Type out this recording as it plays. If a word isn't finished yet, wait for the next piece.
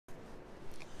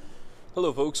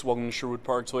Hello folks, welcome to Sherwood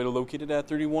Park Toyota, located at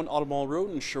 31 Automall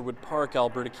Road in Sherwood Park,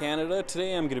 Alberta, Canada.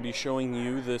 Today I'm going to be showing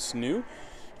you this new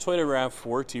Toyota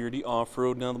RAV4 TRD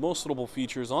Off-Road. Now the most notable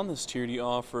features on this TRD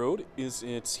Off-Road is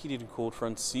its heated and cooled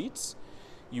front seats.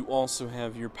 You also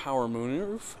have your power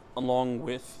moonroof along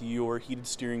with your heated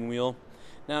steering wheel.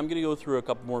 Now I'm going to go through a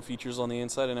couple more features on the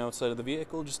inside and outside of the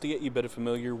vehicle just to get you better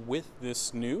familiar with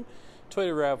this new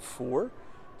Toyota RAV4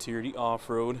 TRD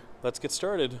Off-Road. Let's get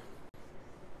started.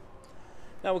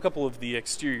 Now, a couple of the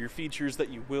exterior features that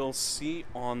you will see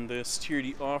on this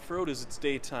TRD Off-Road is its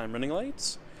daytime running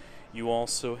lights. You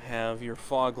also have your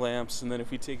fog lamps, and then if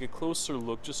we take a closer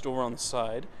look just over on the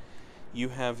side, you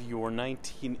have your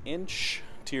 19-inch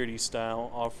TRD style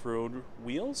off-road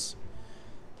wheels.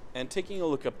 And taking a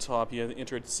look up top, you have the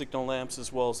integrated signal lamps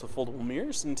as well as the foldable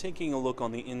mirrors. And taking a look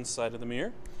on the inside of the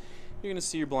mirror, you're going to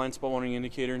see your blind spot warning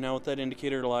indicator. Now with that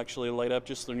indicator, it'll actually light up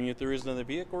just learning if there is another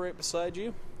vehicle right beside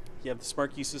you. You have the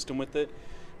smart key system with it.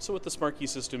 So with the smart key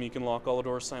system, you can lock all the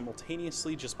doors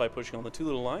simultaneously just by pushing on the two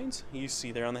little lines you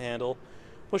see there on the handle.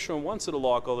 Push on once, it'll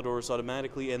lock all the doors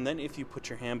automatically, and then if you put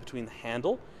your hand between the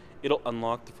handle, it'll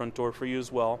unlock the front door for you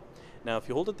as well. Now if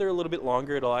you hold it there a little bit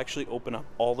longer, it'll actually open up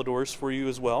all the doors for you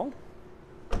as well.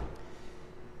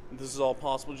 This is all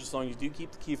possible just as long as you do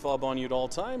keep the key fob on you at all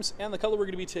times. And the color we're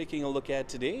going to be taking a look at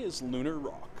today is Lunar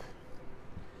Rock.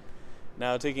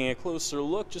 Now taking a closer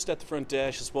look just at the front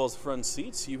dash as well as the front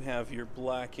seats, you have your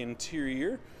black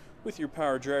interior with your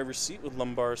power driver's seat with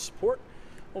lumbar support.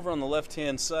 Over on the left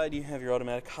hand side you have your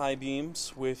automatic high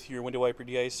beams with your window wiper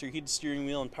de-icer, heated steering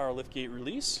wheel and power liftgate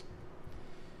release.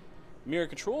 Mirror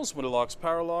controls, window locks,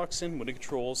 power locks, and window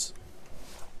controls.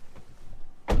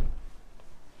 A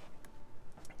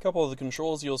couple of the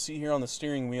controls you'll see here on the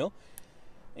steering wheel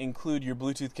include your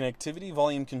Bluetooth connectivity,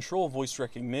 volume control, voice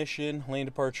recognition, lane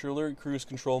departure alert, cruise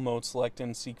control, mode select,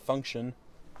 and seek function.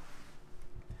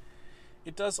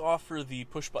 It does offer the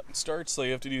push button start, so all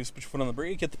you have to do is put your foot on the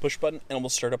brake, hit the push button, and it will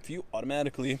start up for you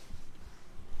automatically.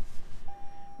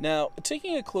 Now,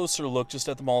 taking a closer look just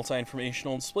at the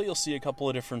multi-informational display, you'll see a couple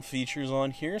of different features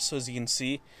on here. So as you can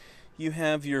see, you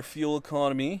have your fuel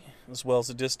economy as well as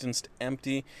a distance to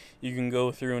empty. You can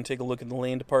go through and take a look at the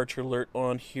lane departure alert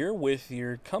on here with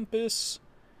your compass,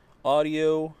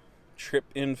 audio, trip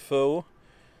info,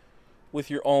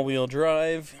 with your all-wheel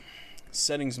drive,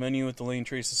 settings menu with the lane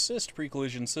trace assist,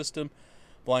 pre-collision system,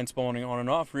 blind spot warning on and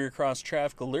off, rear cross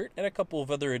traffic alert, and a couple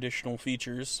of other additional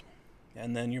features.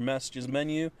 And then your messages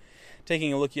menu.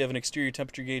 Taking a look, you have an exterior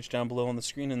temperature gauge down below on the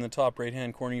screen. In the top right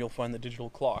hand corner you'll find the digital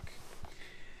clock.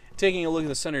 Taking a look at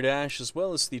the center dash as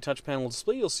well as the touch panel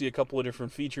display, you'll see a couple of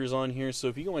different features on here. So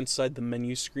if you go inside the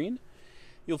menu screen,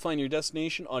 you'll find your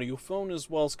destination, audio phone, as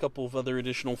well as a couple of other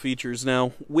additional features.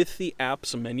 Now, with the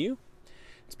apps menu,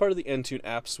 it's part of the Entune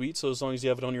app suite, so as long as you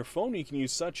have it on your phone, you can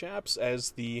use such apps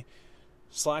as the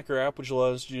Slacker app, which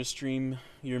allows you to stream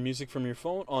your music from your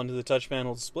phone onto the touch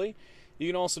panel display. You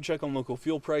can also check on local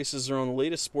fuel prices or on the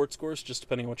latest sports scores, just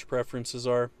depending on what your preferences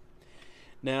are.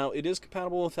 Now, it is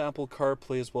compatible with Apple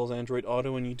CarPlay as well as Android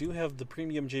Auto, and you do have the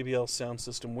premium JBL sound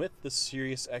system with the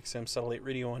Sirius XM satellite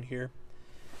radio on here.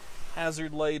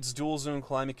 Hazard lights, dual zone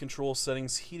climate control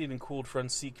settings, heated and cooled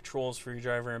front seat controls for your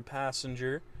driver and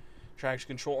passenger, traction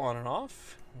control on and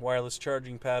off, wireless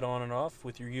charging pad on and off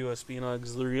with your USB and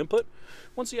auxiliary input.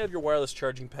 Once you have your wireless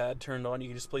charging pad turned on, you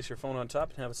can just place your phone on top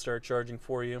and have it start charging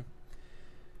for you.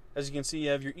 As you can see, you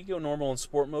have your Eco, Normal, and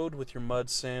Sport mode with your mud,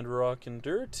 sand, rock, and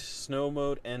dirt, snow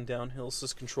mode, and downhill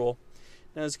assist control.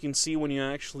 Now as you can see, when you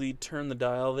actually turn the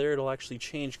dial there, it'll actually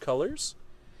change colors.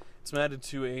 It's mounted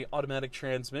to an automatic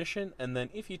transmission, and then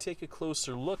if you take a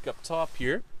closer look up top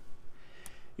here,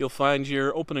 you'll find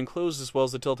your open and close as well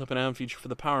as the tilt up and down feature for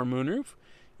the power moonroof.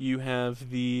 You have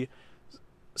the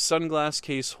sunglass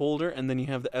case holder, and then you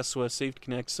have the SOS Safety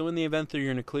Connect. So in the event that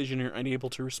you're in a collision and you're unable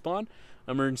to respond,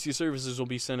 emergency services will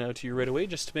be sent out to you right away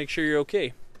just to make sure you're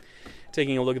okay.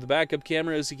 Taking a look at the backup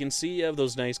camera, as you can see, you have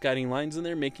those nice guiding lines in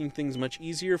there, making things much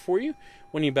easier for you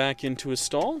when you back into a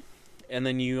stall. And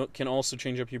then you can also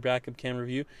change up your backup camera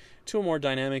view to a more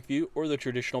dynamic view or the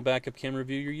traditional backup camera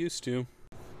view you're used to.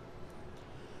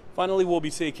 Finally, we'll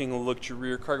be taking a look at your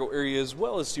rear cargo area as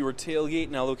well as your tailgate.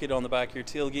 Now located on the back of your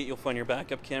tailgate, you'll find your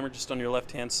backup camera just on your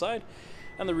left-hand side,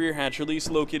 and the rear hatch release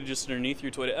located just underneath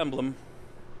your Toyota emblem.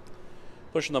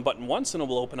 Pushing the button once and it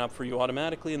will open up for you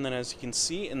automatically, and then as you can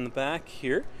see in the back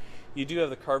here, you do have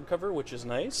the carb cover, which is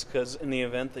nice because in the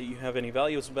event that you have any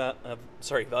valuables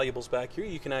back here,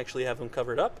 you can actually have them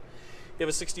covered up. You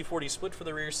have a 60-40 split for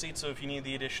the rear seat, so if you need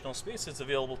the additional space, it's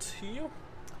available to you.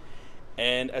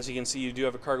 And as you can see, you do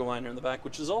have a cargo liner in the back,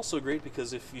 which is also great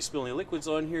because if you spill any liquids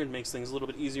on here, it makes things a little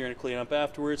bit easier to clean up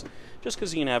afterwards, just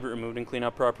because you can have it removed and clean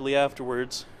up properly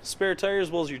afterwards. Spare tire as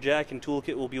well as your jack and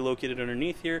toolkit will be located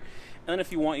underneath here. And then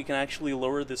if you want, you can actually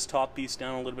lower this top piece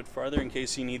down a little bit farther in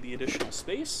case you need the additional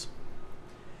space.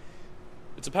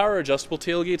 It's a power adjustable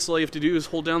tailgate, so all you have to do is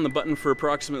hold down the button for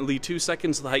approximately 2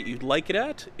 seconds the height you'd like it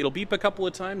at. It'll beep a couple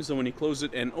of times, and when you close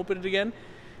it and open it again,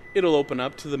 it'll open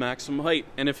up to the maximum height.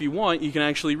 And if you want, you can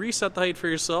actually reset the height for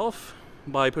yourself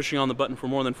by pushing on the button for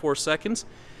more than 4 seconds.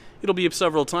 It'll beep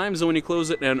several times, and when you close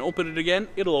it and open it again,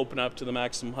 it'll open up to the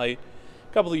maximum height.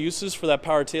 A couple of uses for that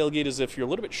power tailgate is if you're a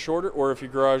little bit shorter or if your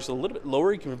garage is a little bit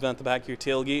lower, you can prevent the back of your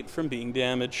tailgate from being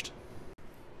damaged.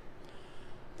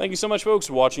 Thank you so much, folks,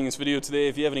 for watching this video today.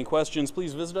 If you have any questions,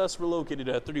 please visit us. We're located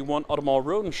at 31 Automall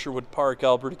Road in Sherwood Park,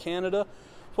 Alberta, Canada.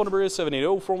 Phone number is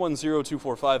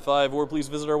 780-410-2455, or please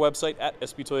visit our website at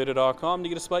sptoyota.com to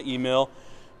get us by email.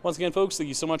 Once again, folks, thank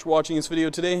you so much for watching this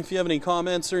video today. If you have any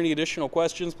comments or any additional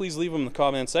questions, please leave them in the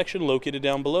comment section located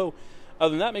down below. Other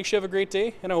than that, make sure you have a great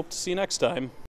day, and I hope to see you next time.